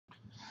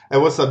Hey,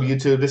 what's up,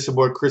 YouTube? This is your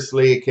boy Chris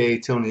Lee, aka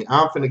Tony.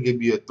 I'm finna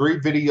give you a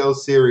 3-video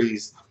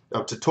series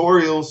of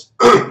tutorials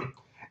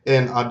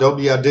in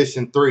Adobe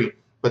Audition 3.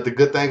 But the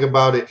good thing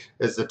about it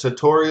is the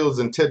tutorials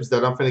and tips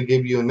that I'm finna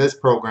give you in this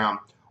program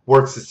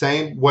works the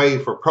same way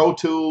for Pro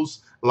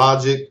Tools,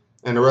 Logic,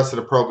 and the rest of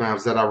the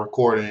programs that I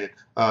record in.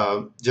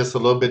 Just a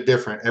little bit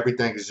different.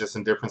 Everything is just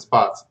in different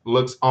spots.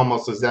 Looks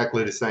almost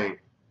exactly the same.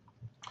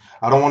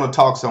 I don't want to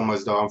talk so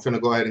much though. I'm finna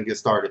go ahead and get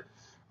started.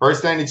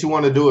 First thing that you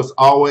want to do is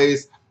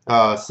always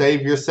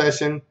save your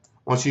session.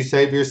 Once you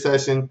save your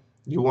session,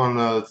 you want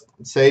to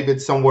save it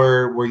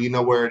somewhere where you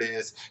know where it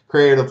is.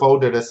 Create a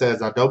folder that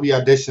says Adobe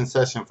Audition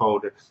Session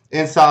Folder.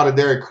 Inside of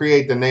there,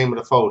 create the name of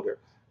the folder.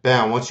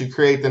 Bam. Once you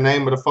create the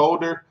name of the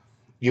folder,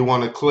 you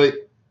want to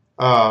click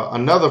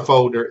another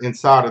folder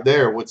inside of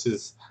there, which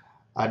is,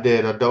 I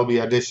did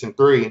Adobe Audition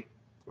 3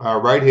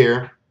 right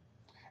here.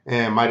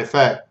 And matter of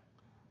fact,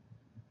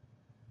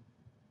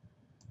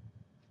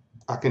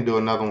 I can do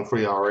another one for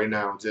y'all right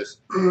now.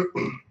 Just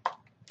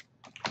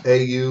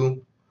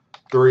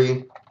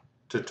AU3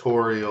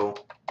 tutorial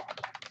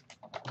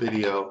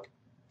video.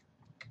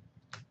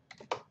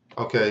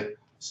 Okay,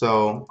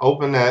 so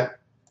open that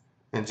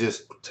and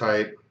just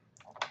type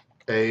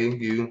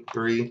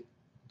AU3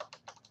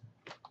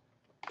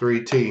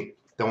 3T.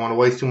 Don't want to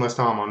waste too much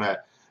time on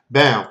that.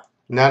 Bam.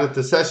 Now that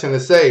the session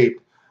is saved,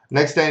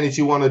 next thing that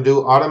you want to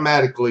do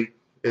automatically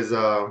is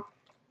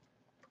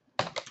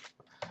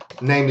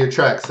name your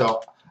track.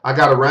 So I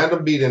got a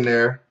random beat in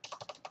there,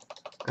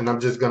 and I'm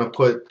just gonna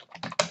put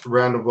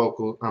random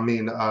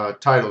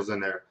titles in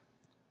there.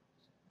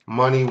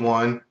 Money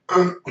 1,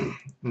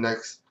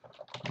 next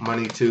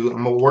Money 2.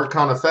 I'm gonna work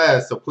kind of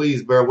fast, so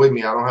please bear with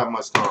me. I don't have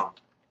much time.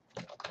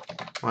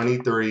 Money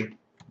 3,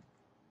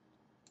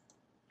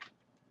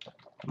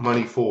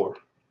 Money 4.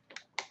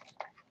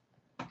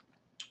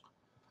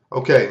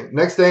 Okay,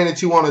 next thing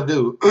that you want to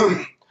do,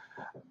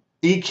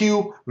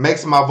 EQ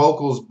makes my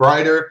vocals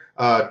brighter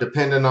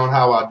depending on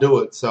how I do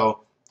it.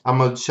 So I'm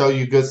going to show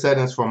you good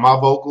settings for my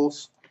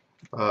vocals.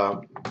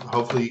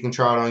 Hopefully you can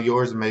try it on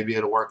yours and maybe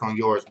it'll work on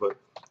yours. But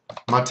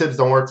my tips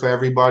don't work for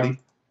everybody.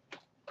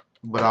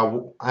 But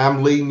I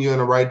am leading you in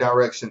the right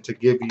direction to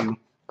give you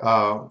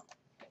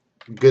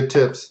good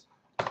tips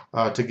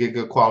to get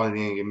good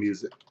quality in your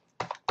music.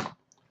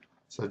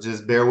 So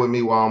just bear with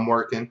me while I'm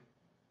working.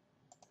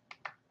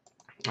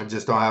 I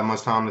just don't have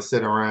much time to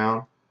sit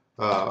around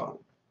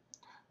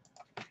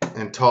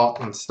and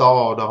talk and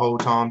stall the whole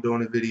time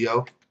doing the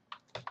video.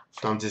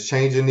 So I'm just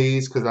changing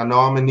these because I know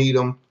I'm going to need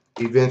them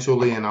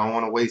eventually and I don't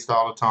want to waste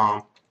all the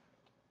time.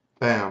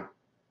 Bam.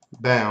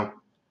 Bam.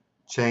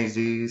 Change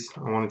these.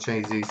 I want to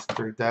change these to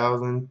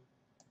 3,000.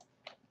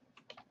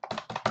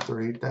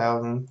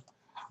 3,000.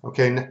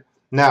 Okay,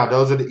 now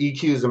those are the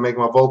EQs that make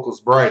my vocals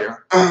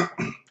brighter.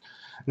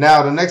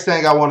 Now the next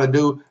thing I want to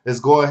do is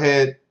go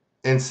ahead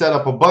and set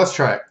up a bus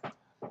track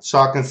so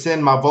I can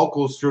send my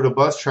vocals through the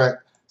bus track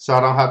so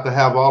I don't have to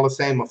have all the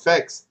same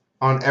effects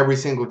on every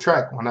single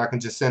track when I can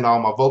just send all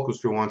my vocals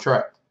through one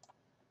track.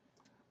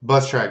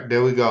 Bus track,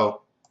 there we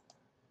go.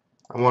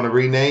 I want to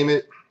rename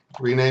it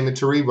to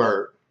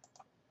Reverb.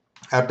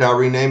 After I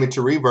rename it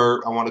to Reverb,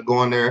 I want to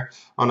go in there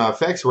on the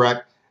effects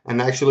rack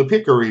and actually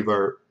pick a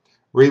reverb.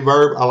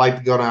 Reverb, I like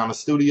to go down to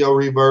Studio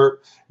Reverb.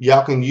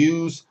 Y'all can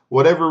use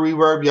whatever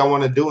reverb y'all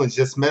want to do and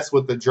just mess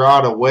with the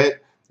dry, the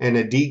wet, and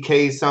the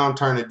decay some.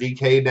 Turn the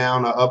decay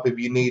down or up if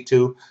you need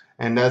to,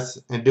 and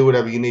do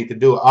whatever you need to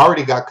do. I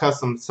already got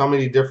so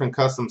many different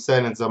custom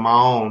settings of my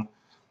own.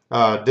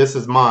 This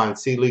is mine,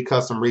 C. Lee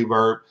Custom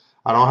Reverb.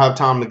 I don't have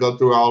time to go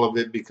through all of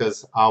it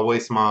because I'll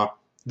waste my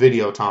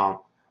video time.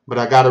 But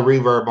I got a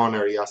reverb on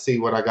there. Y'all see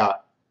what I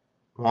got?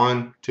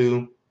 1,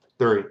 2,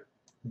 3.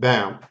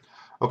 Bam.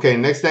 Okay,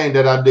 next thing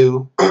that I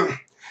do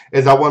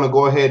is I want to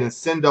go ahead and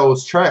send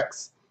those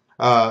tracks,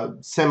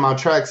 send my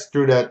tracks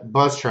through that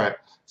bus track.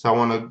 So I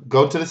want to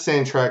go to the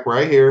send track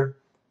right here,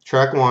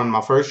 track 1,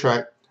 my first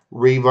track,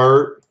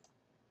 reverb,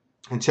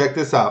 and check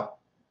this out.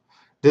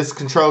 This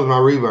controls my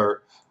reverb.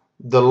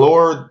 The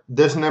lower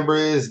this number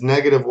is,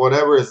 negative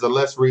whatever, is the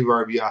less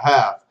reverb you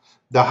have.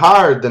 The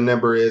higher the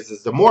number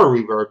is the more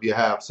reverb you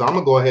have. So I'm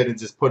going to go ahead and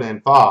just put in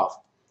 5.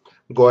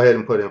 Go ahead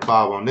and put in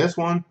 5 on this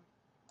one,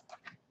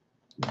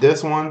 and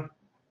this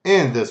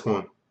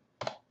one.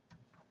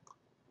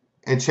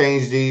 And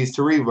change these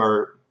to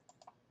reverb,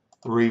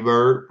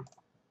 reverb,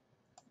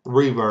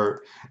 reverb.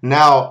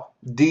 Now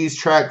these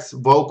tracks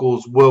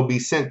vocals will be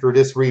sent through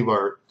this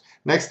reverb.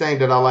 Next thing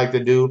that I like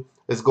to do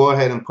is go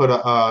ahead and put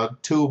a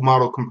tube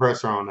model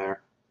compressor on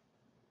there.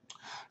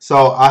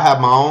 So I have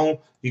my own.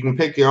 You can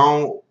pick your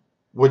own,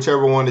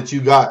 whichever one that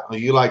you got or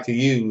you like to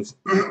use.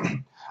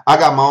 I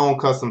got my own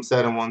custom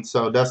setting one,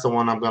 so that's the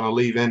one I'm going to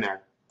leave in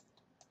there.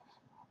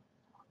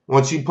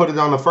 Once you put it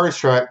on the first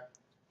track,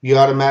 you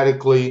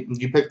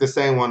pick the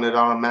same one that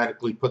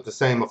automatically put the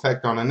same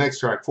effect on the next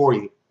track for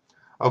you.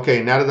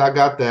 Okay, now that I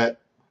got that,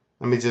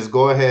 let me just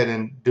go ahead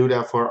and do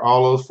that for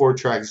all those 4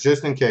 tracks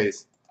just in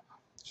case,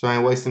 so I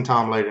ain't wasting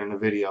time later in the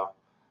video.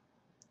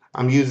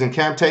 I'm using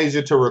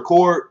Camtasia to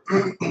record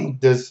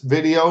this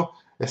video,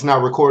 It's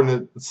not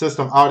recording the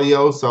system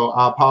audio, so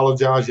I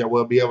apologize. You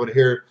will be able to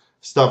hear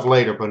stuff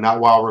later, but not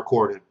while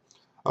recording.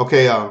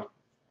 Okay,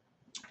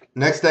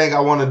 next thing I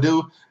want to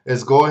do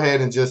is go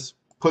ahead and just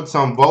put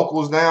some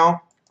vocals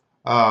down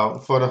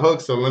for the hook.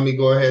 So let me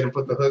go ahead and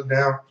put the hook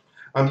down.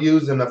 I'm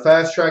using the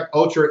Fast Track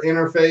Ultra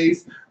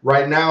interface.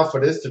 Right now for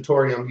this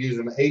tutorial, I'm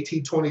using the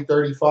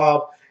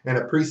AT2035 and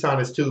a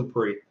PreSonus 2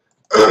 pre.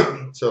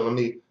 So let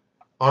me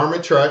arm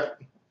it track,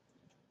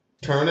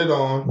 turn it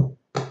on,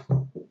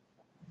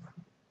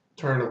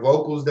 turn the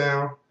vocals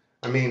down,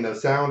 the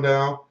sound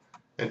down,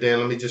 and then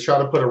let me just try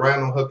to put a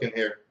random hook in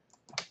here.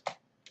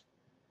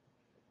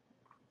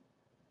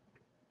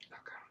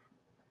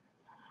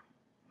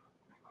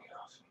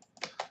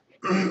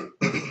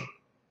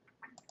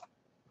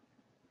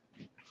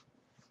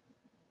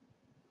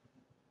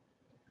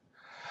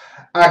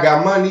 I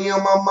got money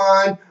on my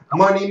mind.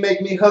 Money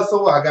make me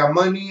hustle. I got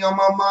money on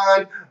my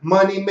mind.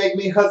 Money make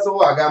me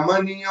hustle. I got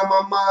money on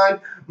my mind.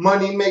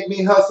 Money make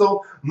me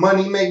hustle.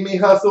 Money make me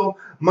hustle.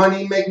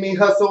 Money make me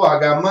hustle. I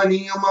got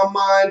money on my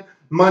mind.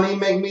 Money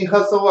make me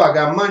hustle. I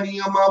got money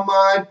on my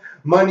mind.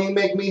 Money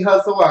make me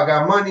hustle. I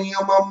got money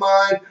on my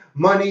mind.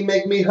 Money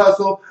make me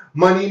hustle.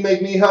 Money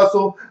make me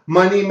hustle.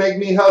 Money make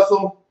me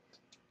hustle.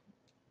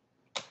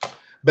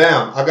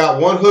 Bam, I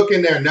got one hook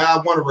in there. Now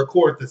I want to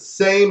record the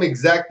same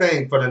exact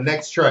thing for the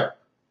next track.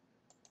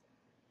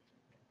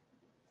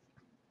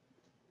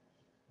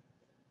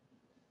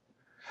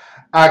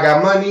 I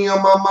got money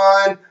on my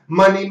mind.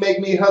 Money make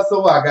me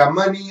hustle. I got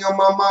money on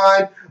my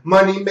mind.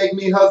 Money make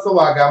me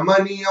hustle. I got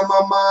money on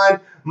my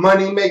mind.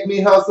 Money make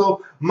me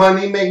hustle.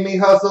 Money make me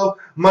hustle.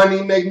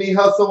 Money make me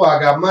hustle. I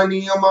got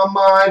money on my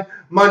mind.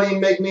 Money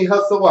make me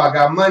hustle. I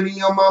got money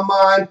on my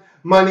mind.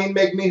 Money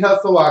make me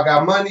hustle. I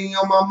got money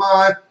on my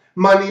mind.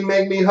 Money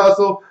make me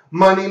hustle.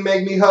 Money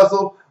make me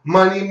hustle.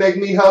 Money make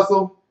me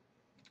hustle.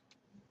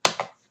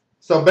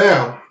 So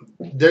bam,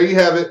 there you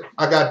have it.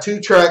 I got two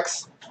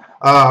tracks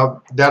that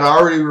I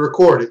already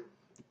recorded.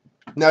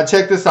 Now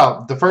check this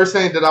out. The first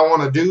thing that I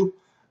want to do,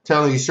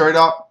 telling you straight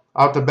out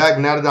the back,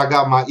 now that I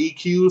got my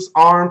EQs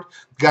armed,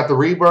 got the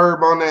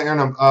reverb on there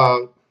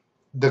and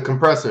the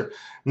compressor.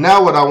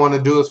 Now what I want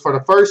to do is for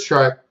the first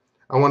track,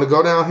 I want to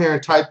go down here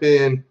and type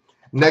in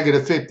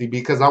 -50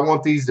 because I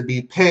want these to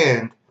be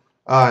panned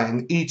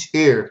in each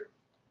ear.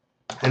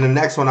 And the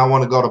next one I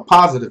want to go to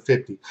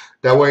 +50.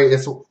 That way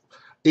it's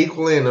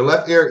equally in the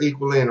left ear,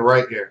 equally in the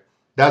right ear.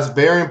 That's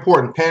very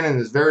important. Panning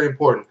is very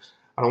important.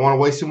 I don't want to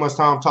waste too much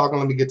time talking.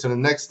 Let me get to the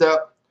next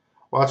step.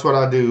 Watch what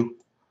I do.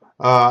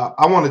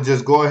 I want to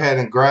just go ahead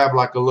and grab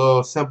like a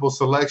little simple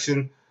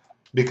selection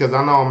because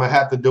I know I'm going to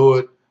have to do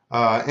it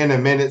in a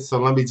minute. So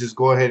let me just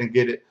go ahead and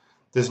get it.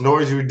 This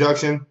noise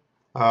reduction.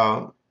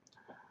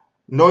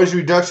 Noise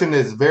reduction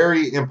is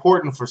very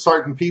important for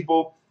certain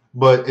people.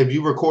 But if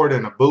you record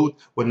in a booth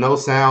with no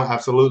sound,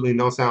 absolutely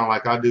no sound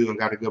like I do and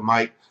got a good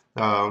mic,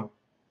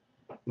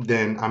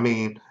 then,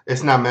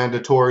 it's not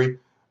mandatory.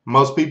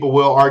 Most people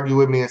will argue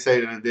with me and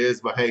say that it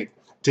is, but hey,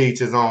 to each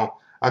his own.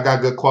 I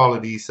got good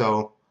quality,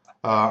 so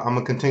I'm going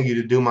to continue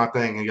to do my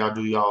thing and y'all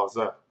do y'all's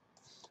up.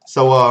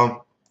 So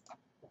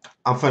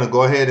I'm going to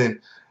go ahead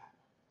and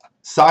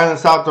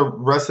silence out the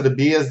rest of the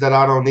BS that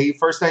I don't need.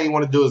 First thing you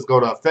want to do is go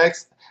to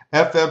Effects,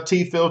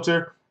 FFT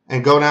Filter,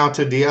 and go down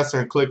to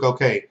De-esser and click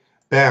OK.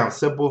 Bam,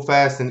 simple,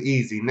 fast, and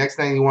easy. Next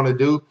thing you want to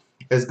do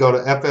is go to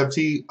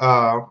FFT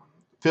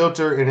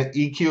Filter and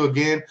EQ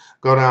again.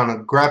 Go down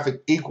to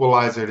Graphic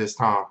Equalizer this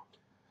time.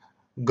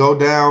 Go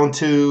down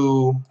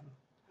to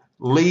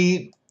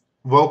Lead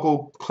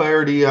Vocal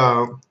Clarity.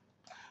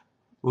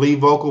 Lead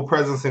Vocal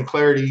Presence and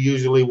Clarity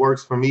usually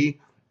works for me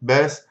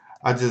best.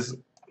 I just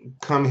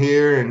come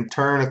here and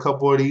turn a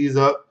couple of these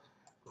up.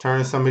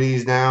 Turn some of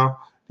these down.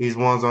 These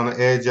ones on the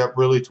edge up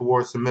really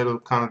towards the middle.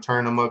 Kind of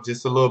turn them up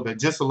just a little bit.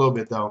 Just a little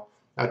bit though.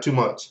 Not too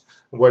much.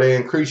 Where they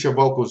increase your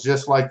vocals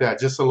just like that.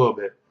 Just a little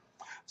bit.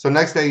 So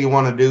next thing you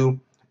want to do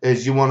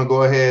is you want to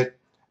go ahead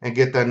and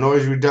get that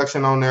noise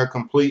reduction on there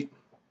complete.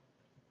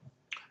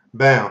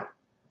 Bam.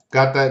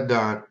 Got that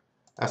done.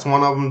 That's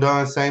one of them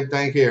done. Same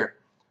thing here.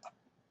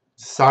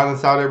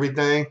 Silence out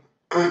everything.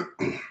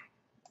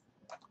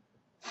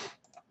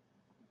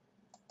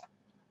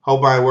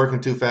 Hope I ain't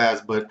working too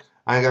fast, but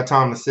I ain't got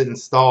time to sit and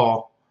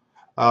stall.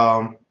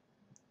 FFT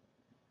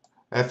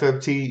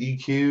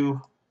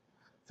EQ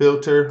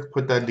filter.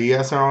 Put that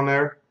de-esser on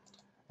there.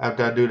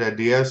 After I do that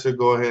de-esser,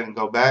 go ahead and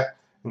go back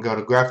and go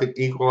to Graphic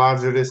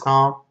Equalizer this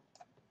time.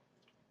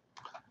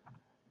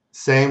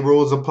 Same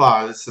rules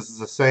apply. This is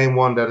the same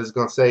one that is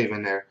going to save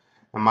in there.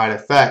 And matter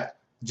of fact,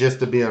 just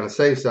to be on the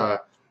safe side,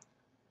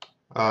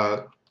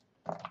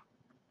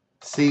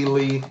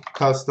 Sealy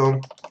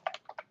Custom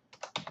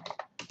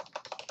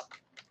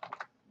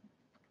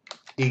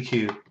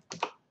EQ.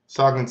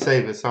 So I can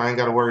save it so I ain't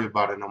got to worry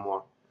about it no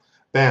more.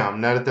 Bam.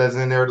 Now that that's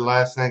in there, the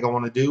last thing I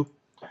want to do,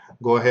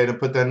 go ahead and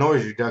put that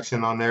noise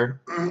reduction on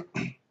there.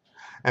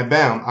 And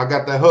bam, I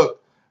got that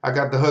hook. I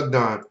got the hook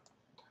done.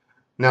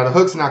 Now the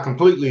hook's not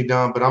completely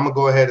done, but I'm going to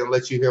go ahead and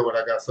let you hear what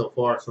I got so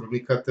far. So let me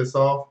cut this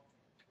off.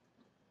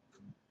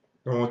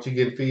 Don't want you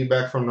getting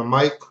feedback from the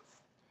mic.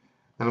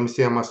 And let me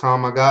see how much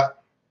time I got.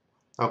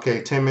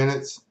 Okay, 10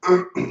 minutes.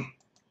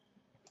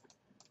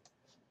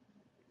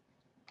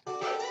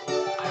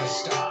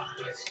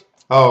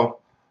 Oh,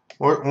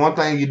 one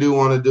thing you do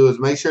want to do is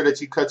make sure that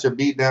you cut your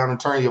beat down and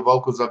turn your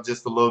vocals up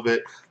just a little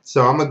bit.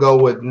 So I'm going to go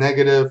with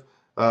negative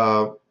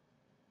 3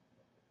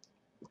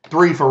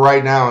 for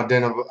right now, and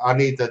then if I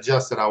need to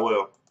adjust it, I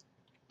will.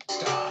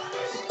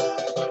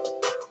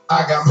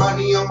 I got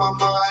money on my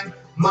mind,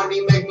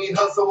 money make me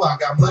hustle. I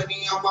got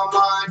money on my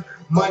mind,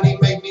 money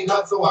make me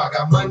hustle. I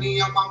got money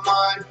on my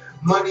mind,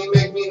 money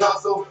make me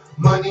hustle.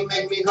 Money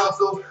make me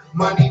hustle,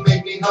 money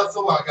make me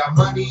hustle. I got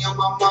money on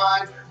my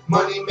mind,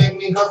 money make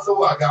me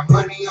hustle. I got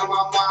money on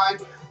my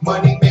mind,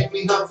 money make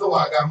me hustle.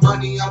 I got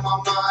money on my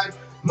mind,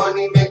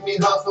 money make me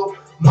hustle.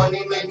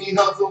 Money make me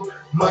hustle,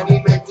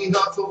 money make me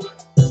hustle.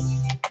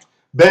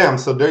 Bam!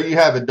 So there you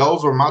have it.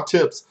 Those were my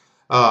tips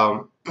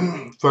for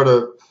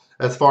the.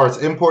 As far as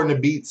importing the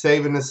beat,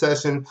 saving the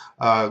session,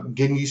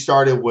 getting you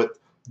started with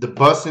the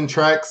busting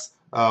tracks,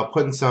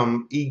 putting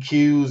some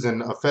EQs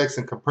and effects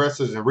and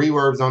compressors and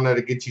reverbs on there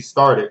to get you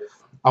started.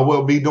 I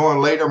will be doing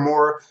later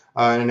more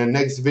in the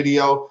next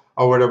video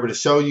or whatever to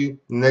show you.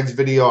 The next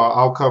video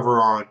I'll cover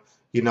on,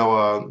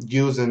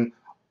 using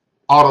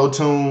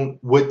auto-tune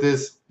with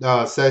this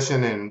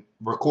session and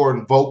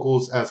recording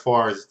vocals as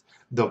far as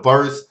the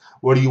verse.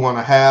 What do you want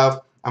to have?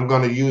 I'm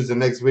going to use the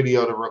next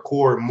video to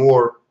record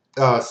more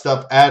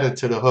stuff added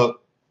to the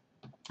hook,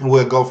 and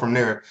we'll go from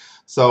there.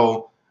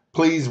 So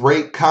please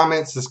rate,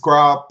 comment,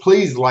 subscribe.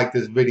 Please like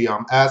this video.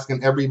 I'm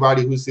asking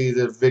everybody who sees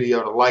this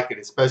video to like it,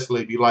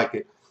 especially if you like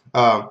it.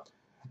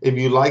 If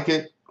you like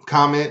it,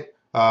 comment.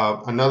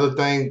 Another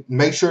thing,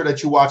 make sure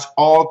that you watch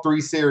all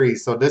 3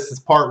 series. So this is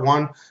part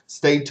 1.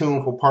 Stay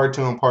tuned for part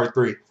 2 and part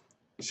 3.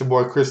 It's your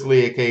boy Chris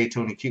Lee, aka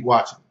Toonie. Keep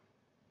watching.